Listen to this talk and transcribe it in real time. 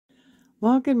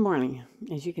Well, good morning.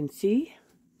 As you can see,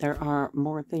 there are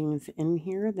more things in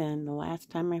here than the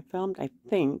last time I filmed, I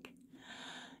think.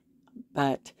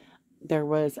 But there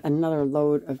was another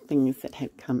load of things that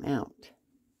had come out.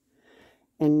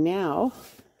 And now,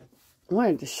 I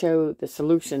wanted to show the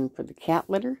solution for the cat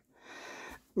litter.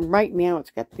 Right now,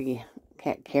 it's got the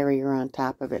cat carrier on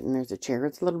top of it, and there's a chair.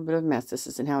 It's a little bit of a mess. This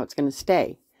isn't how it's going to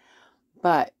stay.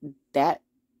 But that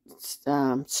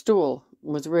stool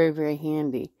was very, very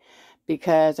handy,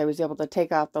 because I was able to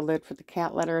take off the lid for the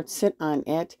cat litter, sit on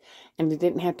it, and it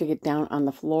didn't have to get down on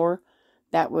the floor.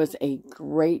 That was a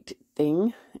great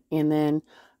thing. And then,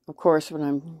 of course, when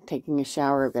I'm taking a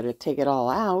shower, I've got to take it all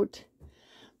out.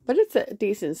 But it's a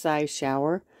decent sized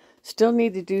shower. Still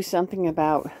need to do something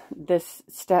about this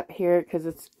step here, because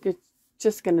it's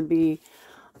just going to be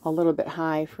a little bit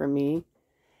high for me.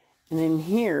 And in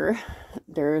here,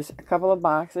 there's a couple of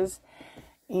boxes.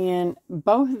 And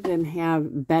both of them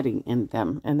have bedding in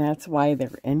them, and that's why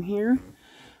they're in here.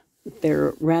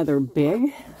 They're rather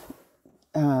big,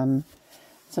 so I'm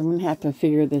going to have to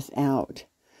figure this out.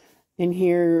 In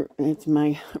here, it's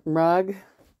my rug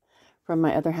from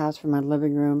my other house, from my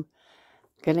living room.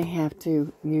 Going to have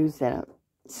to use that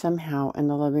somehow in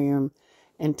the living room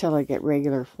until I get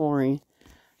regular flooring,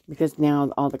 because now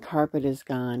all the carpet is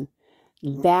gone.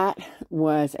 That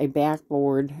was a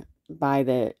backboard by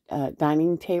the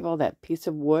dining table, that piece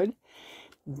of wood.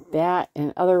 That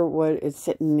and other wood is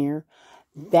sitting there.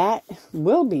 That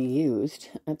will be used.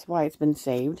 That's why it's been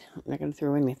saved. I'm not going to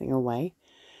throw anything away.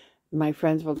 My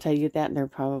friends will tell you that, and they're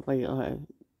probably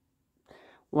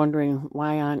wondering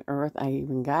why on earth I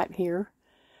even got here.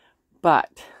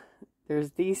 But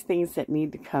there's these things that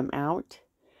need to come out.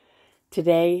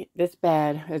 Today, this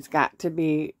bed has got to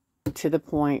be to the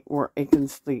point where it can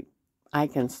sleep. I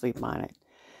can sleep on it.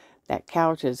 That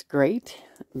couch is great,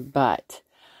 but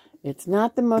it's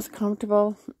not the most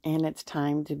comfortable, and it's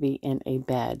time to be in a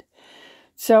bed.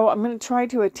 So I'm going to try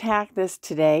to attack this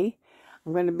today.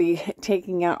 I'm going to be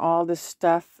taking out all this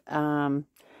stuff,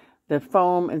 the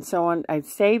foam and so on. I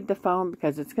saved the foam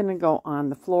because it's going to go on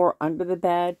the floor under the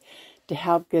bed to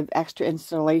help give extra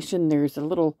insulation. There's a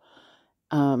little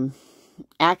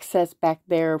access back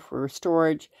there for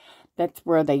storage. That's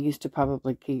where they used to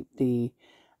probably keep the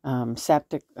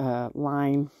septic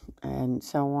line and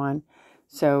so on.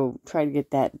 So try to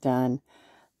get that done.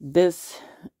 This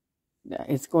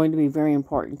is going to be very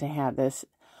important to have this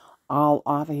all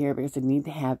off of here, because I need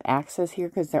to have access here,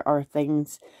 because there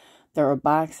are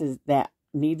boxes that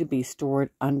need to be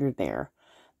stored under there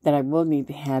that I will need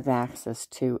to have access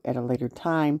to at a later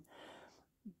time.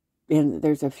 And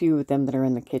there's a few of them that are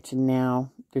in the kitchen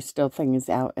now. There's still things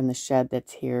out in the shed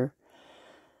that's here.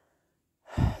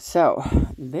 So,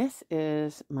 this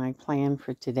is my plan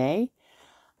for today.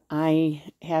 I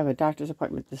have a doctor's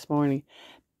appointment this morning,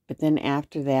 but then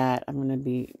after that, I'm going to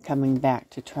be coming back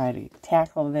to try to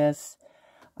tackle this.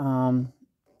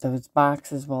 Those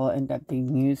boxes will end up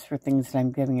being used for things that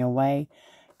I'm giving away,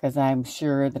 because I'm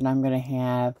sure that I'm going to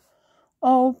have,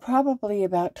 probably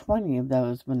about 20 of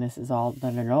those when this is all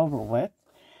done and over with.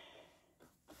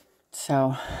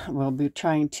 So, we'll be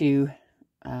trying to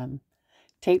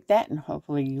tape that, and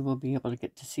hopefully you will be able to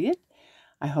get to see it.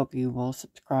 I hope you will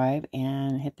subscribe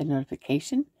and hit the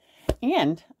notification,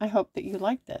 and I hope that you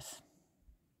like this.